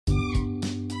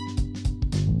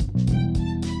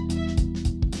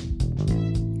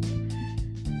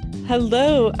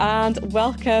Hello and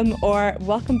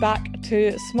welcome back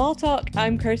to Small Talk.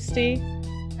 I'm Kirsty.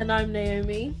 And I'm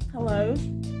Naomi. Hello.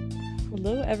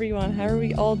 Hello everyone. How are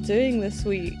we all doing this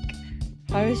week?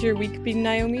 How has your week been,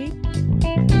 Naomi?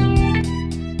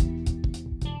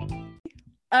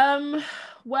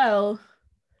 Well,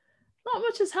 not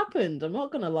much has happened, I'm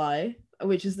not gonna lie,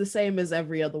 which is the same as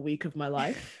every other week of my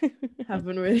life.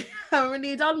 haven't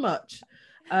really done much.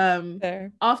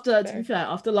 Fair. To be fair,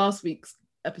 after last week's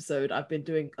episode, I've been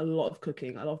doing a lot of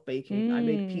cooking. I love baking. I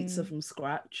made pizza from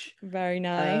scratch. Very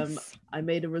nice. I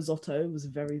made a risotto. It was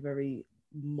very, very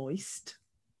moist.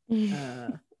 See,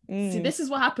 this is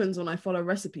what happens when I follow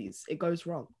recipes. It goes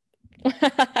wrong. This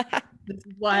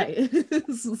is why.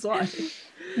 This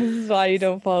is why you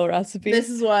don't follow recipes. This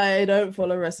is why I don't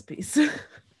follow recipes.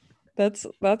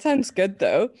 That sounds good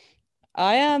though.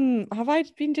 Have I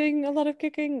been doing a lot of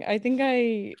cooking? I think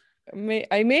I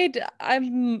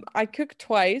cook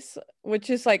twice, which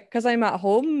is like, because I'm at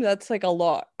home, that's like a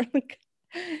lot.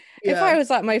 If I was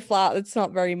at my flat, it's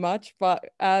not very much, but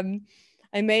I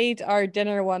made our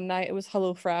dinner one night. It was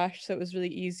HelloFresh, so it was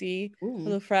really easy. Ooh.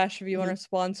 HelloFresh, if you want to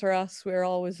sponsor us, we're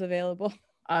always available.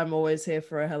 I'm always here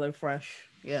for a HelloFresh.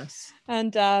 Yes.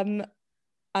 And then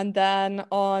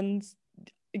on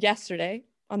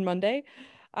Monday,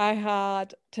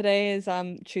 today is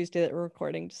Tuesday that we're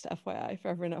recording, just FYI for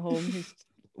everyone at home who's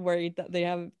worried that they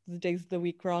have the days of the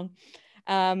week wrong.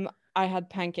 I had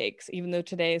pancakes, even though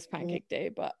today is pancake day,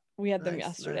 but we had them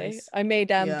yesterday. Nice. I made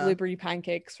blueberry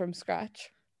pancakes from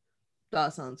scratch.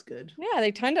 That sounds good. Yeah,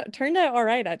 they turned out all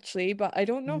right actually, but I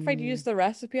don't know if I'd use the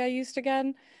recipe I used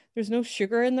again. There's no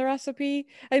sugar in the recipe.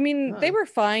 I mean, they were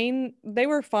fine. They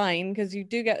were fine because you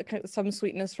do get some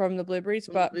sweetness from the blueberries,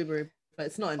 but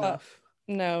it's not enough.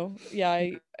 No, yeah,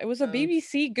 it was a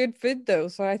BBC Good Food though,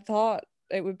 so I thought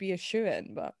it would be a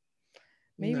shoo-in, but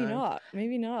maybe not.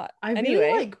 I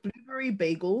really like blueberry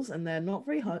bagels, and they're not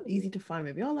very easy to find.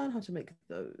 Maybe I'll learn how to make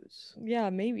those. Yeah,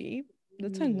 maybe.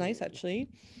 That sounds nice, actually.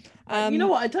 You know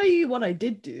what? I tell you what I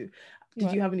did do.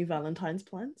 Did you have any Valentine's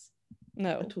plans?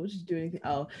 No. At all? Did you do anything?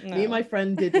 Oh, no. Me and my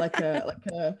friend did like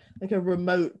a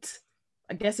remote.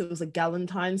 I guess it was a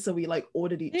Galentine, so we like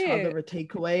ordered each other a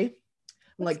takeaway.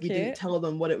 Like, we didn't tell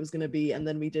them what it was going to be, and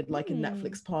then we did like a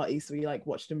Netflix party, so we like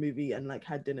watched a movie and like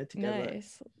had dinner together.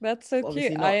 Nice. That's so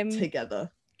obviously cute. Not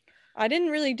together. I didn't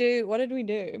really do, what did we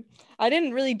do? I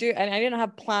didn't really do, and I didn't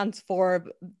have plans for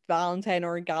Valentine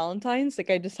or Galentine's. Like,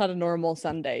 I just had a normal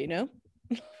Sunday, you know?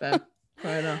 Fair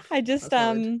enough. I just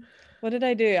what did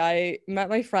I do? I met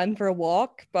my friend for a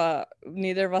walk, but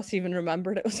neither of us even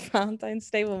remembered it was Valentine's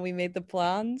Day when we made the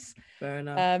plans. Fair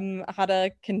enough. I had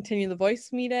a continue the voice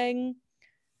meeting.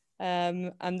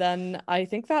 And then I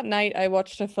think that night I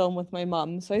watched a film with my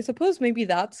mum. So I suppose maybe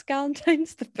that's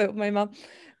Galentine's, the bit with my mum.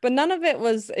 But none of it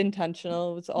was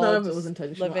intentional. It was all none of it was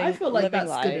intentional. I feel like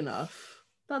that's good enough.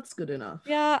 That's good enough.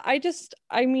 Yeah, just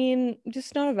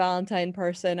not a Valentine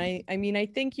person. I mean, I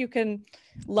think you can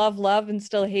love and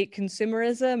still hate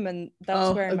consumerism, and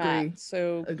that's where I'm at.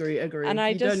 So agree. And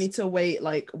you don't need to wait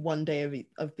like one day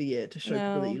of the year to show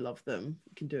people that you love them.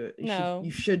 You can do it.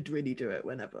 You should really do it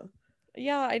whenever.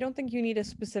 Yeah, I don't think you need a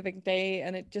specific day,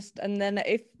 and then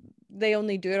if they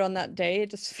only do it on that day, it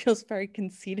just feels very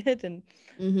conceited and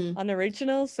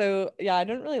unoriginal. So yeah, I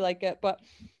don't really like it, but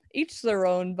each their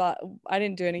own. But I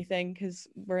didn't do anything because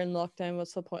we're in lockdown.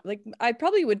 What's the point? Like, I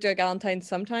probably would do a Galentine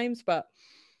sometimes, but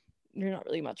there's not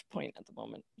really much point at the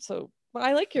moment. So, but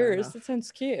I like yours. Enough. It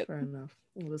sounds cute. Fair enough.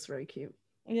 It was very cute.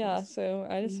 Yeah, so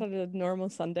I just had a normal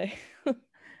Sunday.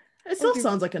 It still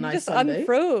sounds like a nice Sunday.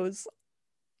 Unfroze.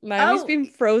 Naomi's been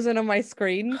frozen on my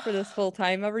screen for this whole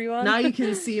time, everyone. Now you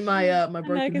can see my my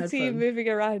broken headphone. I can see you moving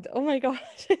around. Oh my god,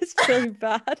 it's really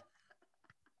bad.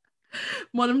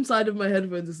 One side of my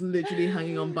headphones is literally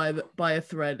hanging on by a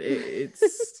thread.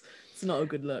 It's not a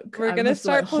good look. We're gonna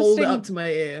start hold it up to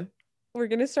my ear. We're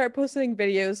gonna start posting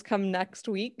videos come next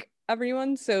week,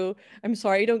 everyone. So I'm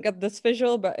sorry you don't get this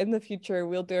visual, but in the future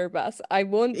we'll do our best. I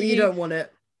won't. You don't want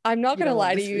it. I'm not going to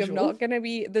lie to you. I'm not going to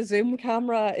be, the Zoom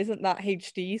camera isn't that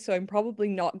HD, so I'm probably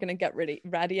not going to get ready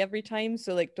every time.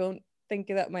 So like, don't think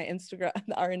that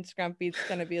our Instagram feed's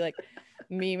going to be like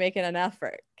me making an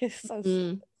effort, because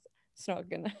it's not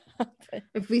going to happen.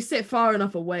 If we sit far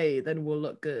enough away, then we'll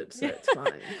look good. So it's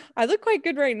fine. I look quite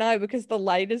good right now because the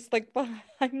light is like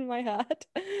behind my head.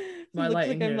 So my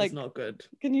lighting here is not good.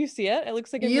 Can you see it? It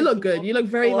looks like you look good. You look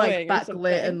very like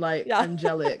backlit and like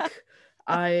angelic.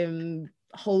 I'm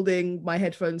holding my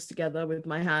headphones together with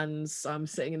my hands. I'm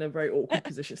sitting in a very awkward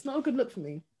position. It's not a good look for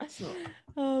me. It's not.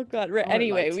 Oh god. Right.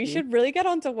 Anyway, we should really get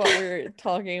on to what we're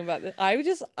talking about. I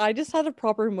just had a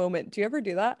proper moment. Do you ever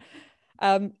do that?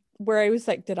 where I was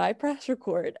like, did I press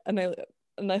record? And I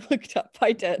looked up,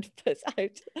 I did, but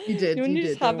you did. When you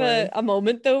just have a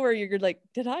moment though where you're like,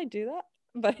 did I do that?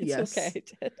 But it's okay, I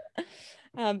did.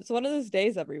 It's one of those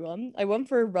days, everyone. I went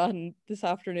for a run this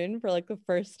afternoon for like the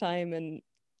first time in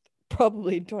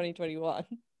probably 2021.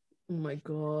 Oh my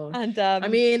god! And I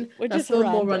mean, that's still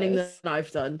more running than I've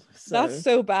done. So. That's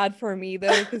so bad for me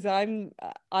though, because I'm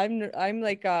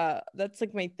like that's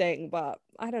like my thing. But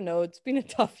I don't know. It's been a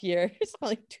tough year. It's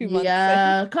like 2 months.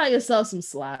 Yeah, cut yourself some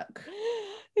slack.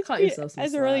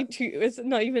 It's really it's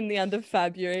not even the end of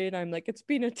February, and I'm like, it's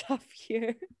been a tough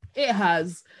year. It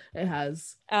has.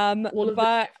 All of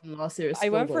but from last year I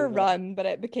went for a run, but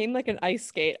it became like an ice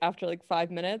skate after like 5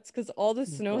 minutes because all the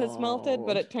snow has melted.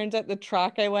 But it turns out the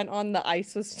track I went on, the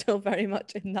ice was still very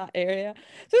much in that area.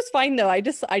 So it's fine though. I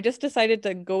just decided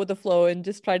to go with the flow and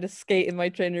just try to skate in my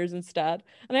trainers instead.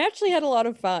 And I actually had a lot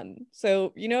of fun.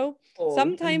 So,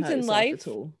 sometimes in life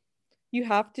you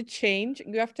have to change.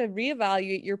 You have to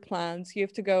reevaluate your plans. You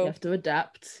have to go. You have to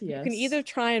adapt. Yes. You can either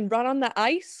try and run on the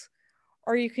ice,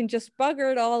 or you can just bugger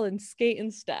it all and skate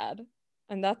instead.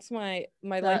 And that's my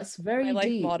life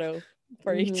motto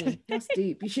for each day. That's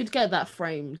deep. You should get that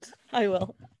framed. I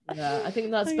will. Yeah, I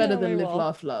think that's better than live,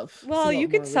 laugh, love. Well, you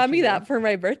could send me that for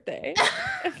my birthday.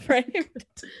 Framed.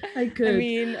 I could. I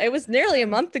mean, it was nearly a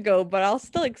month ago, but I'll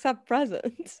still accept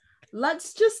presents.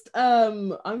 Let's just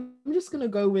I'm just gonna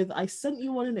go with I sent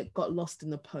you one and it got lost in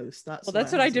the post. That's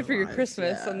what I did for your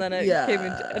Christmas, and then it came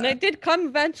and it did come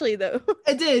eventually though.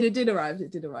 It did arrive. I'll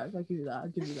give you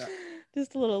that.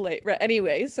 Just a little late. Right.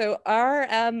 Anyway, so our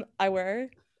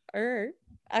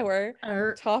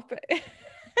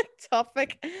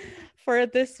topic for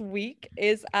this week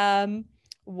is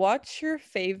what's your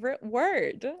favorite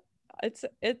word? It's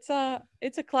a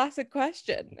classic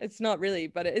question. It's not really,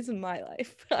 but it is in my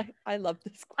life. I love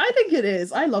this question. I think it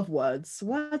is. I love words.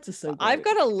 Words are so great. I've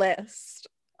got a list.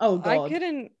 Oh god.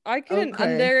 I couldn't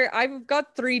okay. I've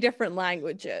got 3 different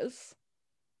languages.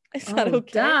 Is that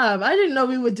okay? Damn, I didn't know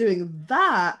we were doing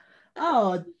that.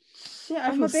 Oh shit,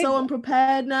 I feel so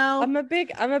unprepared now. I'm a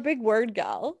big word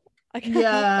gal.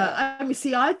 Yeah, I mean,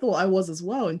 see, I thought I was as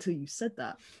well until you said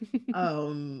that.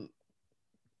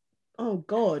 Oh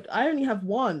god, I only have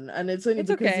one, and it's only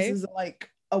because this is like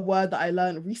a word that I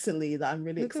learned recently that I'm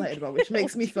really excited about, which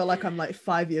makes me feel like I'm like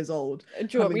 5 years old. Do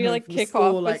you want me to like kick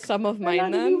off with some of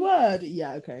mine then? Word.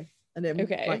 Yeah, okay. And it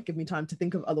might give me time to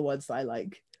think of other words that I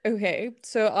like. Okay,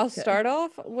 so I'll start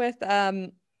off with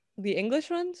the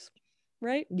English ones,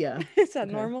 right? Yeah. Is that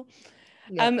normal?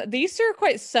 Yeah. These two are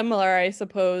quite similar, I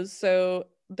suppose. So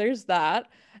there's that.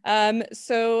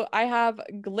 So I have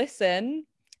glisten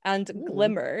and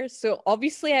glimmer. So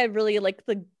obviously I really like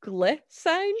the glit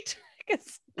sound. I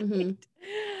guess.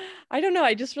 I don't know.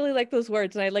 I just really like those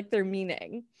words and I like their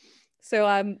meaning.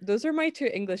 So those are my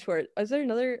 2 English words. Is there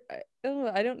another?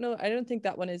 I don't know. I don't think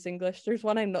that one is English. There's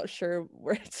one I'm not sure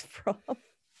where it's from.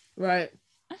 Right.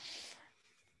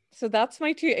 So that's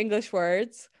my 2 English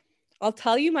words. I'll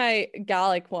tell you my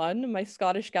Gaelic one, my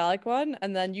Scottish Gaelic one,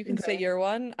 and then you can say your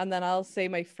one, and then I'll say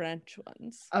my French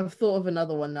ones. I've thought of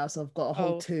another one now, so I've got a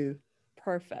whole 2.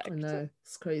 Perfect. I know,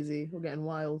 it's crazy. We're getting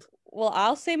wild. Well,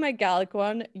 I'll say my Gaelic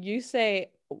one, you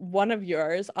say one of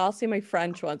yours, I'll say my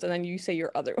French ones, and then you say your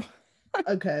other one.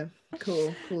 Okay,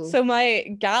 cool. So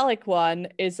my Gaelic one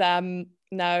is, now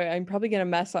I'm probably going to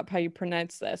mess up how you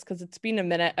pronounce this, because it's been a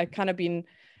minute. I've kind of been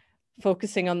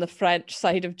focusing on the French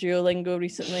side of Duolingo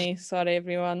recently. Sorry,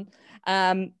 everyone.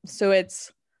 So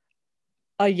it's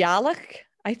a Yalak.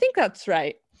 I think that's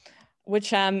right,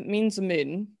 which means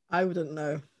moon. I wouldn't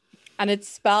know. And it's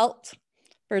spelt,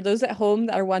 for those at home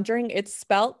that are wondering, it's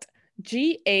spelt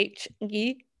Ghealach.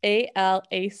 We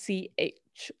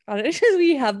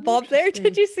have Bob there.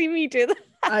 Did you see me do that?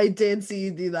 I did see you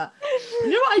do that.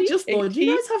 You know what I just thought? Do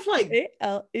you guys have like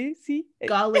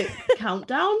Gaelic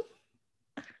countdown?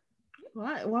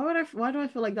 Why do I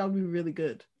feel like that would be really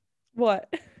good?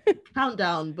 What?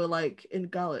 Countdown, but like in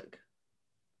Gaelic.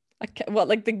 What,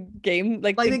 like the game,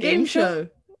 like the game show?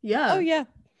 Yeah. Oh yeah.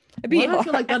 I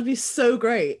feel like that'd be so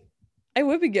great. It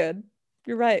would be good.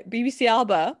 You're right. BBC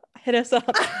Alba, hit us up.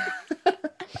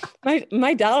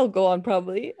 My dad will go on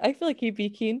probably. I feel like he'd be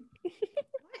keen. Why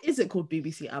is it called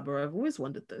BBC Alba? I've always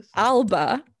wondered this.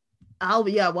 Alba,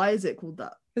 yeah. Why is it called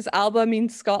that? Because Alba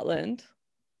means Scotland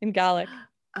in Gaelic.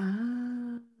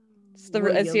 It's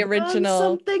the original.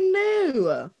 Something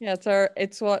new. Yeah,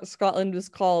 it's what Scotland was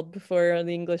called before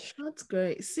the English. That's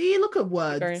great. See, look at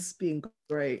words being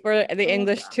great. Or the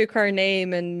English took our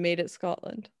name and made it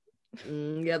Scotland.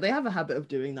 Yeah, they have a habit of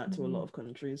doing that to a lot of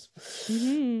countries.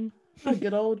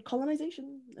 Good old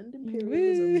colonization and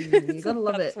imperialism. You gotta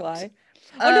love That's it. why.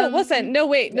 Oh no, it wasn't. No,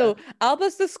 wait, yeah. no.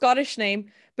 Alba's the Scottish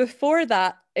name. Before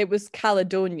that, it was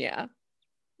Caledonia.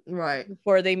 Right.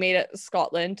 Before they made it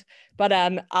Scotland. But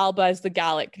Alba is the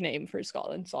Gaelic name for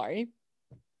Scotland. Sorry.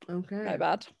 Okay. My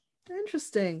bad.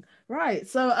 Interesting. Right.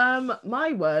 So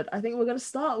my word, I think we're gonna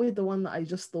start with the one that I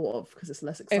just thought of because it's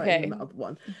less exciting than the other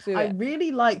one. I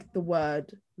really like the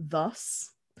word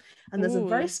thus, and there's a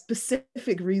very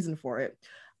specific reason for it.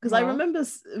 Because I remember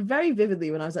very vividly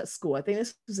when I was at school, I think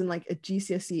this was in like a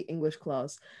GCSE English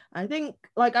class. I think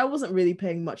like I wasn't really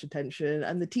paying much attention,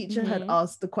 and the teacher had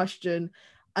asked the question,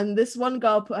 and this one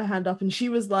girl put her hand up, and she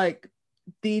was like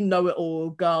the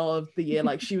know-it-all girl of the year.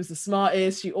 Like she was the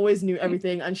smartest, she always knew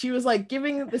everything, and she was like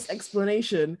giving this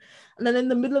explanation, and then in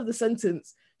the middle of the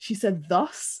sentence, she said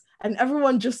thus. And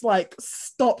everyone just like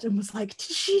stopped and was like,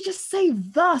 did she just say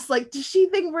thus? Like, does she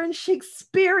think we're in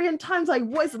Shakespearean times? Like,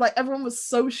 what is it? Like, everyone was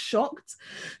so shocked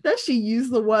that she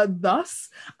used the word thus.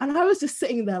 And I was just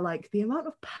sitting there like, the amount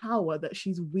of power that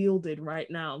she's wielded right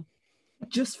now,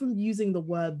 just from using the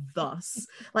word thus.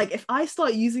 Like, if I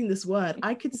start using this word,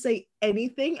 I could say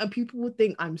anything and people would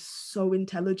think I'm so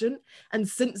intelligent. And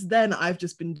since then, I've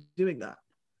just been doing that.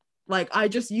 Like I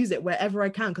just use it wherever I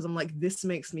can because I'm like, this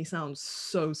makes me sound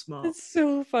so smart. It's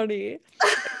so funny.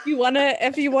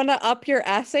 if you wanna up your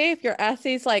essay, if your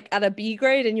essay's like at a B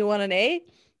grade and you want an A,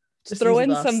 just throw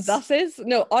in some thuses.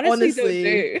 No, honestly don't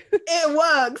do. It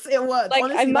works. Like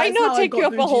honestly, it might not take you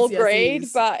up a whole grade,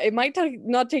 but it might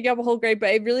not take you up a whole grade,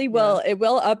 but it really will. Yeah. It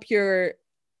will up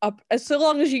so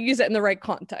long as you use it in the right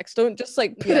context. Don't just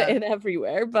like put it in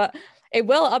everywhere, but it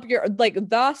will up your like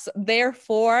thus,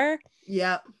 therefore.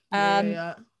 Yeah.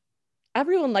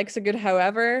 Everyone likes a good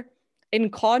however. In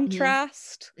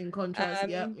contrast.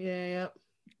 Yeah.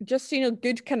 Just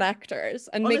good connectors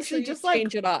and honestly, make sure you just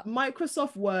change it up.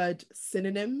 Microsoft Word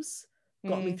synonyms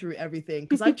got me through everything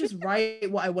because I just write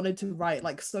what I wanted to write,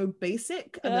 like so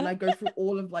basic, and then I go through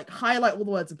all of like highlight all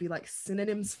the words and be like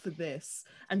synonyms for this,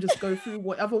 and just go through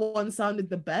whatever one sounded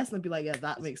the best, and I'd be like, yeah,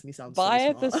 that makes me sound so smart.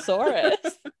 Buy a thesaurus.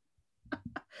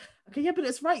 Okay, yeah, but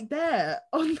it's right there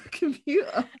on the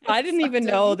computer. I didn't even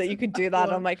know that you could do that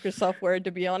on Microsoft Word,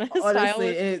 to be honest.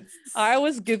 Honestly, I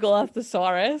always Google a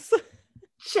thesaurus.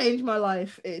 Changed my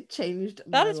life. It changed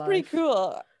my life. That is pretty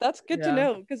cool. That's good to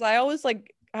know because I always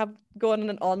like have go on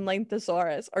an online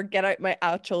thesaurus or get out my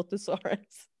actual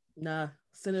thesaurus. Nah,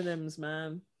 synonyms,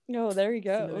 man. No, there you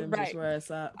go. Synonyms is where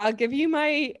it's at. I'll give you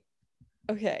my.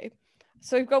 Okay,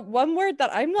 so I've got one word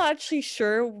that I'm not actually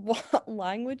sure what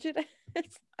language it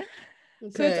is.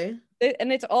 Okay. So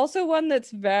it's also one that's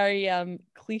very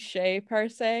cliche per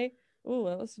se. Oh,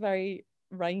 that was very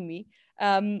rhymey.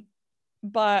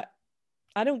 But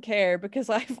I don't care because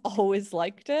I've always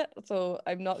liked it. So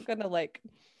I'm not gonna like.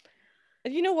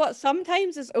 You know what?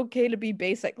 Sometimes it's okay to be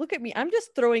basic. Look at me. I'm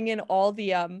just throwing in all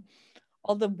the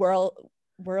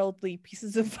worldly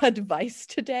pieces of advice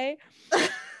today.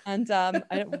 And I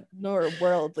don't know where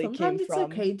worldly came from. Sometimes it's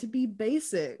okay to be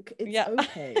basic. It's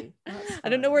okay. I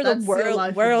don't know where the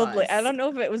worldly. I don't know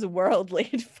if it was worldly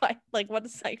advice. Like, what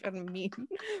does that even mean?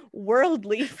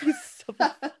 Worldly.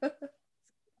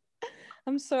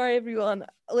 I'm sorry, everyone.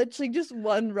 Literally, just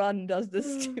one run does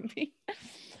this to me.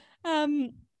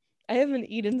 I haven't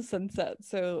eaten sunset,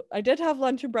 so I did have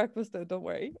lunch and breakfast though. Don't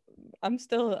worry. I'm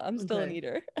still an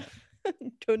eater.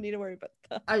 Don't need to worry about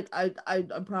that.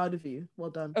 I'm proud of you.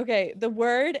 Well done. Okay, the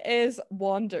word is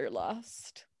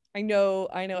wanderlust. I know.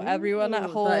 Ooh, everyone at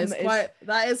home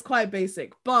that is quite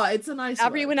basic, but it's a nice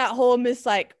everyone word. At home is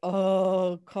like,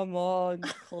 oh, come on.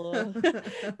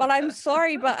 But I'm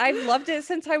sorry, but I've loved it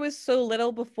since I was so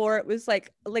little. Before it was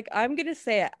like I'm gonna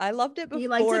say it. I loved it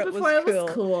before, it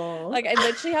was cool. Like I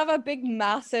literally have a big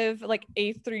massive like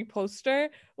A3 poster,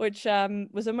 which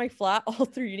was in my flat all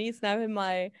through uni. It's now in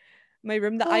my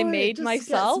room that I made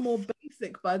myself. Gets more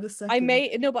basic by the second. I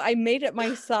made it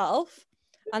myself.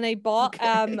 And I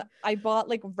bought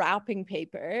like wrapping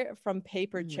paper from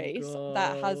Paper Chase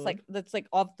that has that's like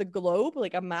of the globe,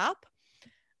 like a map.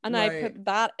 And I put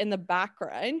that in the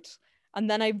background. And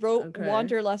then I wrote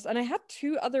wanderlust. And I had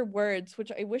two other words, which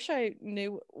I wish I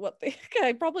knew what they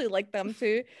I probably like them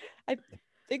too. I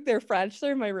think they're French.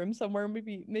 They're in my room somewhere.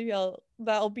 Maybe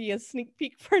that'll be a sneak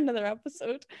peek for another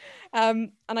episode.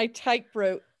 And I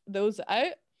wrote those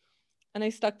out. And I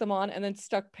stuck them on and then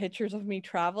stuck pictures of me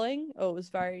traveling. Oh, it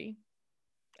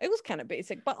was kind of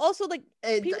basic, but also like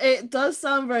it does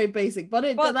sound very basic, but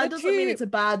that doesn't mean it's a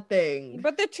bad thing.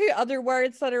 But the two other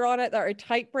words that are on it that are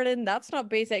typewritten, that's not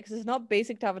basic because it's not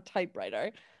basic to have a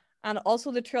typewriter. And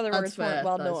also the two other That's words fair. weren't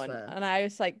well That's known. fair. And I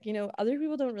was like, other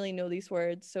people don't really know these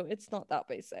words, so it's not that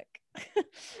basic.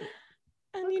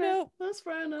 And Okay, that's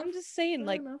fair enough. I'm just saying, Fair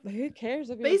like, enough. who cares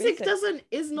if you're Basic basic?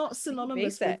 is not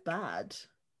synonymous Basic. with bad.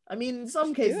 I mean, in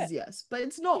some Just do cases, it. yes, but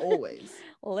it's not always.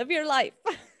 Live your life.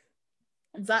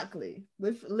 Exactly.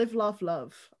 Live, laugh,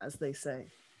 love, as they say.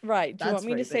 Right. Do you want That's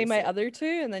me to very say my basic. other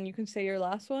two and then you can say your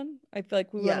last one? I feel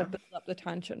like we want to Yeah. build up the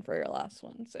tension for your last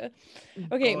one. So,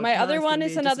 Oh, okay, God, my now other it's gonna one be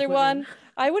is a another disappointment. one.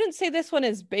 I wouldn't say this one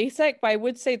is basic, but I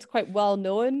would say it's quite well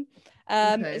known.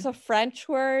 Okay. It's a French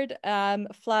word,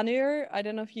 flaneur. I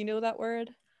don't know if you know that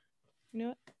word. You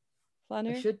know it?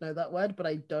 Flaneur? I should know that word, but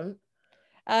I don't.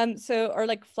 Or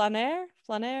like flaneur,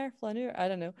 I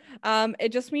don't know. It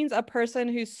just means a person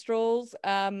who strolls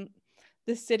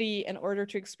the city in order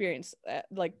to experience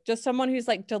like just someone who's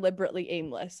like deliberately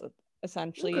aimless,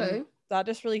 essentially. Okay. And that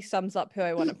just really sums up who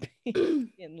I want to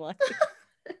be in life.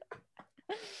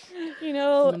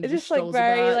 Someone it's just just like strolls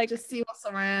very about, like just see what's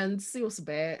around, see what's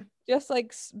about. just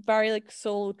like very like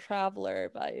solo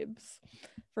traveler vibes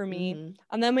for me. Mm-hmm.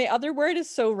 And then my other word is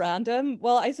so random.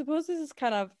 Well, I suppose this is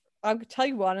kind of, I'll tell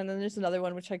you one, and then there's another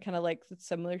one which I kind of like that's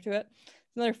similar to it.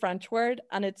 It's another French word,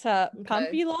 and it's a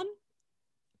pampilon.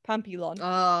 Pampilon.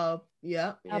 Oh,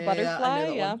 yeah. A butterfly,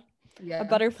 yeah. A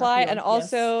butterfly, Papillon, and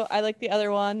also yes. I like the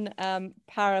other one,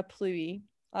 parapluie.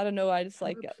 I don't know, I just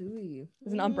like it.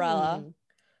 It's an umbrella.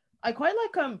 I quite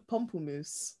like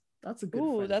pamplemousse. That's a good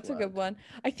French that's word. a good one.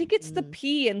 I think it's the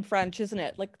P in French, isn't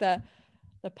it? Like the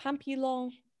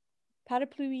pampilon.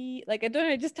 Parapluie, like I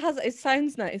don't know, it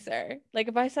sounds nicer. Like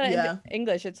if I said it in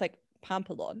English, it's like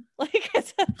pampalon. Like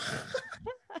it's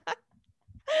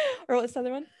or what's the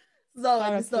other one?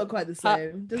 No, it's not quite the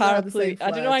same. Parapluie.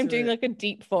 I don't know. I'm doing like a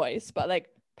deep voice, but like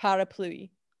parapluie,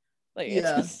 like it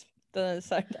just doesn't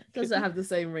sound. Doesn't have the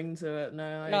same ring to it.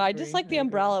 No, I just like the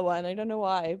umbrella one. I don't know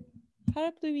why.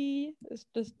 Parapluie. It's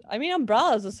just. I mean,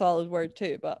 umbrella is a solid word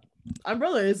too, but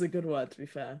umbrella is a good word. To be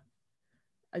fair.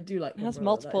 I do like it has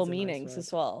multiple meanings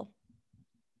as well.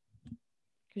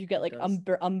 Because you get like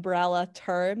umbrella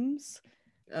terms,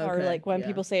 or like when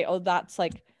people say, "Oh, that's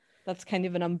kind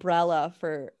of an umbrella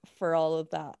for all of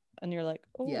that," and you're like,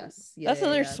 "Oh, yes, that's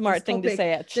another smart thing to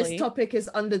say." Actually, this topic is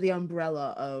under the umbrella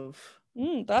of.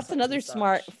 That's another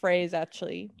smart phrase.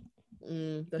 Actually,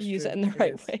 use it in the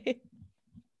right way.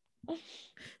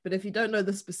 But if you don't know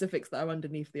the specifics that are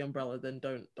underneath the umbrella, then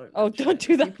don't. Oh, don't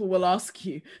do that. People will ask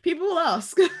you. People will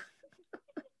ask.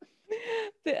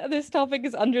 This topic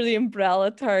is under the umbrella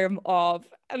term of,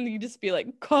 and you just be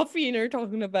like coffee, and you're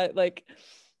talking about like,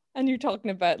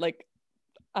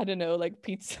 I don't know, like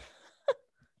pizza.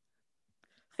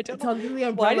 I don't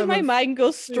know. Why did my mind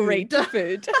go straight to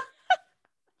food?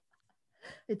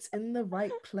 It's in the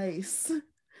right place.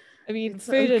 I mean,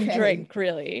 food and drink,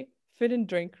 really. Food and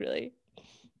drink, really.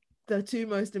 The two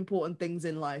most important things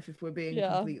in life, if we're being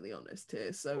completely honest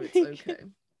here. So it's okay.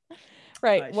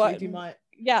 Right. What?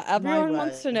 Everyone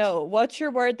wants to know, what's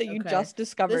your word that you just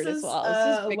discovered as well?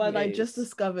 This is a word I just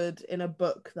discovered in a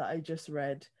book that I just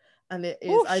read, and it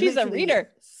is. She's a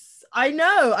reader. I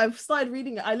know. I've started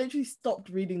reading it. I literally stopped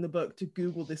reading the book to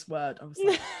Google this word. I was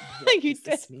like, what does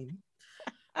this mean?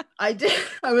 I did.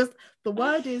 The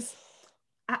word is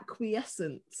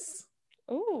acquiescence.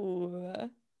 Oh,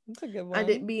 that's a good one. And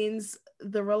it means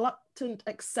the reluctant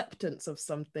acceptance of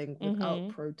something without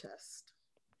protest.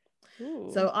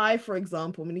 Ooh. So I, for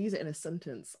example, I'm going to use it in a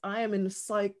sentence. I am in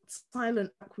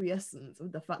silent acquiescence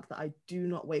of the fact that I do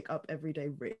not wake up every day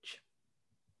rich.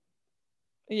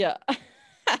 Yeah,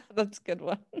 that's a good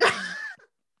one.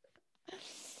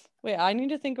 Wait, I need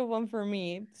to think of one for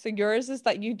me. So yours is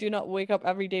that you do not wake up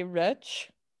every day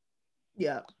rich?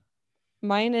 Yeah.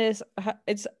 Mine is,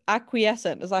 it's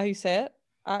acquiescent. Is that how you say it?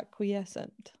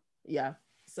 Acquiescent. Yeah.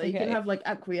 So you can have like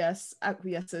acquiescence,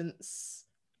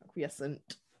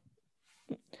 acquiescent.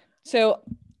 So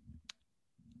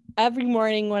every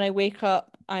morning when I wake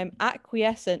up, I'm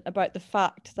acquiescent about the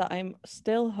fact that I'm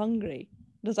still hungry.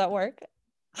 Does that work?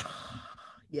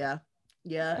 Yeah,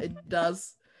 it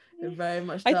does. It very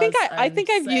much does. I think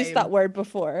I've used that word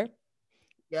before.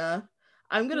 Yeah.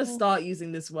 I'm going to start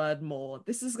using this word more.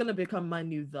 This is going to become my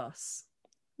new thus.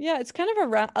 Yeah, it's kind of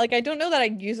like, I don't know that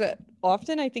I'd use it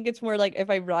often. I think it's more like if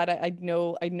I read it, I'd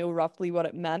know roughly what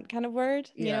it meant kind of word.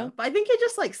 Yeah, you know? But I think it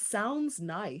just like sounds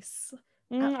nice.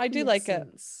 I do like it.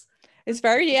 It's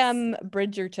very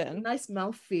Bridgerton. Nice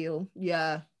mouthfeel.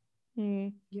 Yeah. Yeah,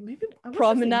 maybe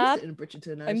promenade in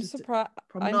Bridgerton. I'm surprised.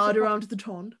 Promenade around the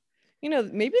Ton.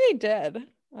 Maybe they did.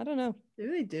 I don't know.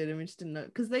 Maybe they did, and we just didn't know,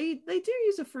 because they do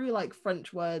use a few like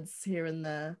French words here and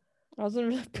there. I wasn't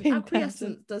really paying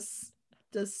attention. Acquiescence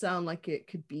does sound like it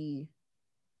could be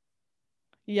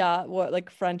Yeah, what, like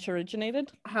French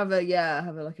originated? Have a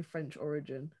like a French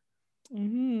origin.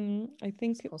 I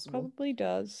think it probably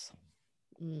does.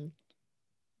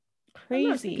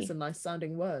 Crazy. I think it's a nice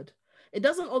sounding word. It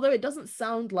doesn't, although it doesn't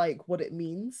sound like what it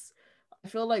means. I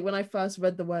feel like when I first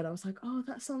read the word, I was like, oh,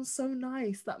 that sounds so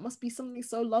nice. That must be something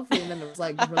so lovely. And then it was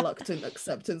like reluctant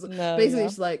acceptance. No, basically,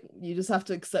 it's like you just have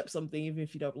to accept something even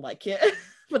if you don't like it.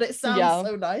 But it sounds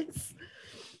so nice.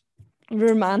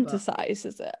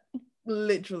 Romanticizes it.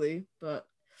 Literally, but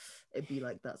it'd be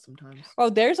like that sometimes. Oh,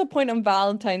 there's a point on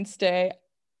Valentine's Day.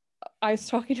 I was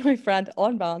talking to my friend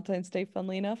on Valentine's Day,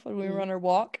 funnily enough, when we were on our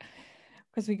walk,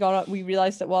 because we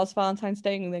realized it was Valentine's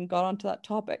Day and then got onto that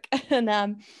topic.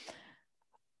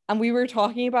 And we were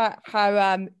talking about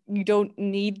how you don't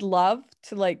need love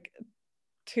to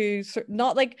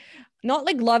not like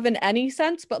love in any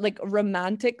sense, but like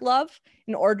romantic love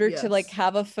in order to like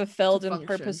have a fulfilled and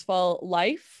purposeful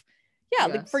life. Yeah,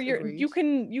 like for agreed.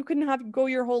 you can have go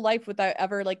your whole life without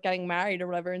ever like getting married or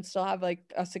whatever and still have like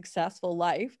a successful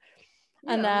life.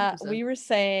 And we were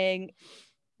saying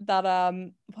that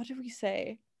what did we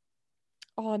say?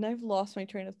 Oh, and I've lost my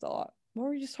train of thought. What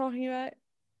were we just talking about?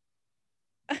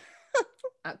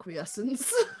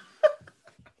 Acquiescence.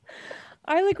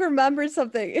 I like remembered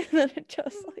something and then it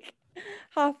just like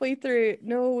halfway through.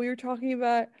 No, we were talking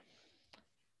about.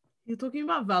 You're talking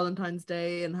about Valentine's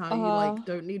Day and how you like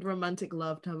don't need romantic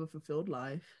love to have a fulfilled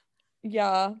life.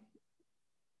 Yeah.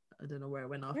 I don't know where it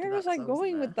went after. Where was I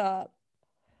going with that?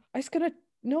 It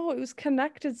was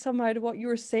connected somehow to what you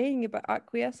were saying about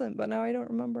acquiescent, but now I don't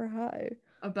remember how.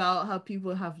 About how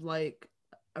people have like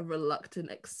a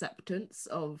reluctant acceptance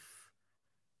of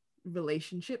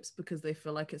relationships because they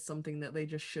feel like it's something that they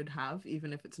just should have,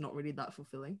 even if it's not really that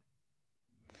fulfilling.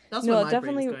 That's where my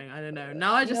brain's going. I don't know.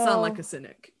 Now I just sound like a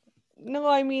cynic. No,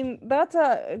 I mean, that's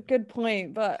a good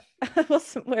point, but that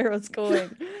wasn't where I was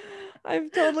going. I'm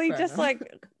totally just like,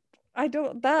 I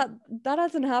don't, that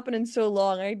hasn't happened in so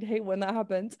long. I hate when that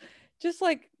happens. Just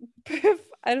like, poof,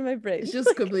 out of my brain. It's just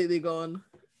like, completely gone.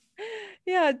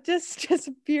 Yeah, just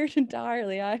disappeared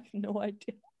entirely. I have no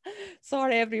idea.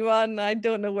 Sorry, everyone. I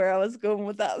don't know where I was going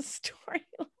with that story.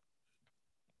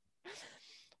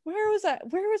 Where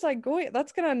was I going?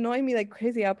 That's gonna annoy me like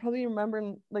crazy. I'll probably remember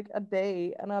in like a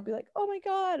day and I'll be like, oh my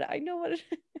god, I know what it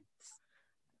is.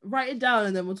 Write it down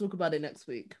and then we'll talk about it next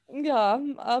week. Yeah,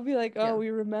 I'll be like, we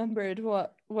remembered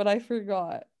what I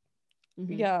forgot.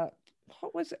 Yeah.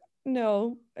 What was it?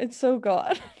 No, it's so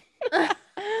gone.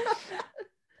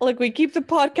 Look, we keep the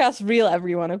podcast real,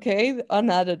 everyone, okay?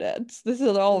 Unedited. This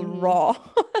is all raw.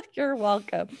 You're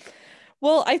welcome.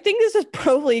 Well, I think this is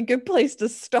probably a good place to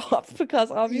stop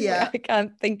because obviously I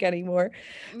can't think anymore.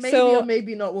 Maybe or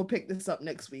maybe not. We'll pick this up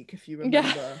next week if you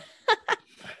remember.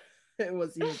 It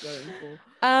was you were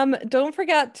going for. Don't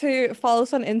forget to follow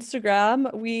us on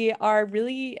Instagram. We are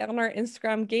really on our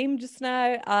Instagram game just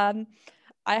now.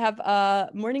 I have a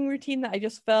morning routine that I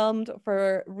just filmed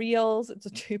for Reels. It's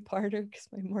a 2-parter because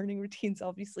my morning routine's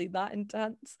obviously that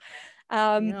intense,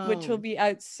 which will be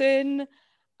out soon.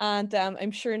 And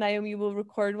I'm sure Naomi will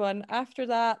record one after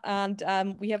that. And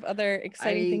we have other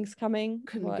exciting things coming.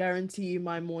 I can guarantee you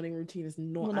my morning routine is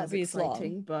not as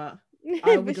exciting, but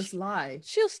I will just lie.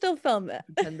 She'll still film it.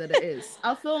 Pretend that it is.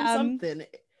 I'll film something.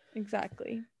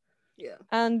 Exactly. Yeah.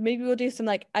 And maybe we'll do some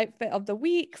like outfit of the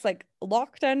weeks, like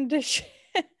lockdown edition.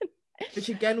 Which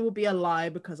again will be a lie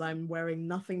because I'm wearing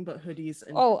nothing but hoodies.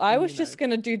 And, I was just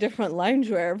gonna do different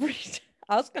loungewear every day.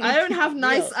 I don't even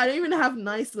have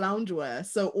nice loungewear,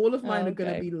 so all of mine are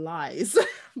gonna be lies.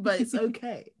 But it's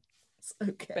okay. It's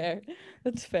okay. Fair.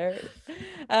 That's fair.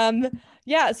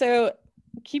 Yeah, so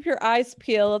keep your eyes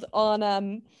peeled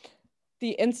on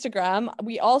the Instagram.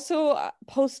 We also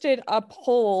posted a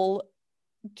poll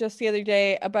just the other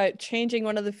day about changing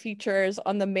one of the features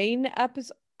on the main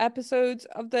episodes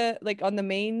of the on the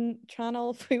main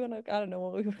channel, if we want to, I don't know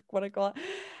what we want to call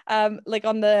it, like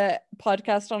on the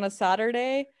podcast on a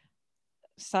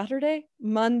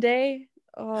Monday.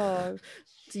 Oh,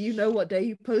 do you know what day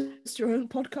you post your own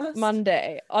podcast?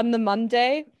 On the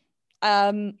Monday,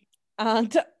 and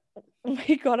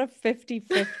we got a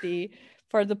 50-50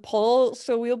 for the poll,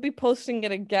 so we'll be posting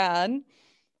it again.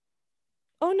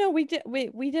 Oh no, we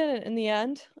didn't in the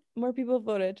end. More people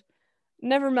voted.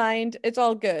 Never mind, it's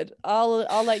all good.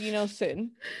 I'll let you know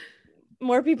soon.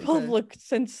 More people have looked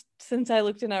since I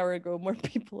looked an hour ago. More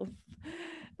people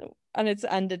have, and it's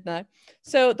ended now.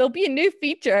 So there'll be a new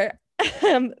feature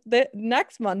the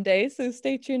next Monday, so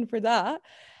stay tuned for that.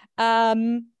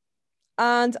 And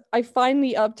And I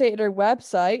finally updated her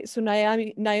website. So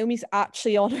Naomi's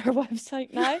actually on her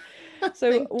website now.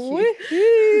 So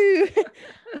woohoo!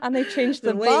 And I changed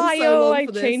the bio, I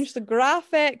changed the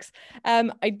graphics.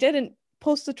 I didn't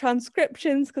post the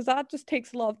transcriptions because that just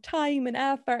takes a lot of time and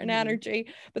effort and energy,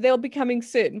 but they'll be coming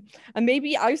soon. And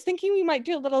maybe I was thinking we might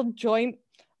do a little joint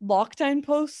lockdown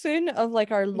post soon of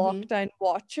like our lockdown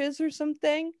watches or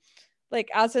something, like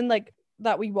as in like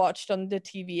that we watched on the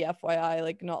TV, FYI,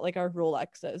 like not like our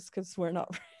Rolexes because we're not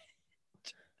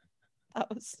rich.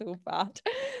 That was so bad.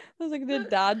 That was like the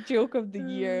dad joke of the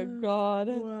year. God,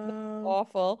 wow.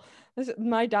 Awful.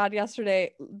 My dad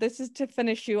yesterday, this is to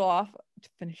finish you off.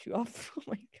 Oh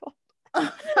my God.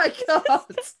 Oh my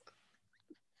God.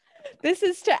 This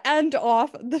is to end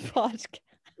off the podcast.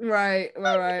 Right. I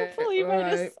can't believe I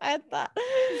just said that.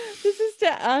 This is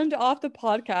to end off the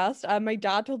podcast. My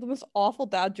dad told the most awful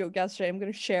dad joke yesterday. I'm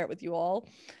going to share it with you all.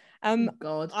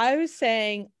 God. I was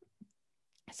saying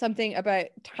something about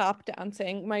tap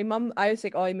dancing. My mum, I was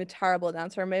like, oh, I'm a terrible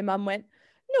dancer. My mum went,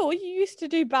 no, you used to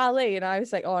do ballet. And I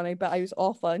was like, oh, and I bet I was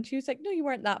awful. And she was like, no, you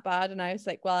weren't that bad. And I was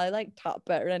like, well, I like tap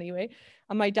better anyway.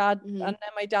 And my dad, and then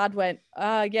my dad went,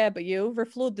 yeah, but you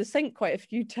overflowed the sink quite a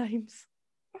few times.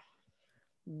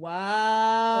 Wow.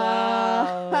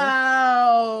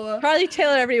 Carly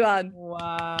Taylor, everyone.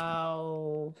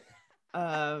 Wow.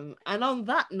 And on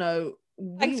that note,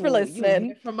 thanks for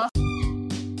listening. From us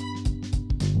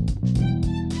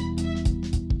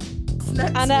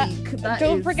and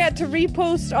don't forget to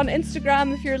repost on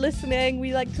Instagram if you're listening.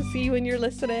 We like to see when you're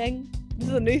listening. This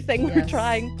is a new thing we're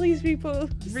trying. Please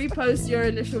repost your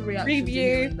initial reaction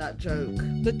review to that joke.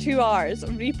 The 2 R's.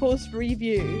 Repost,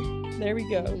 review. There we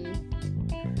go.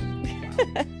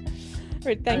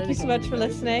 Right, thank you so much for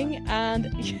listening,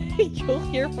 and you'll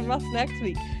hear from us next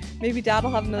week. Maybe Dad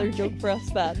will have another joke for us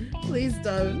then. Please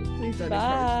don't.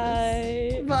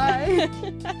 Bye.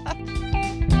 Bye.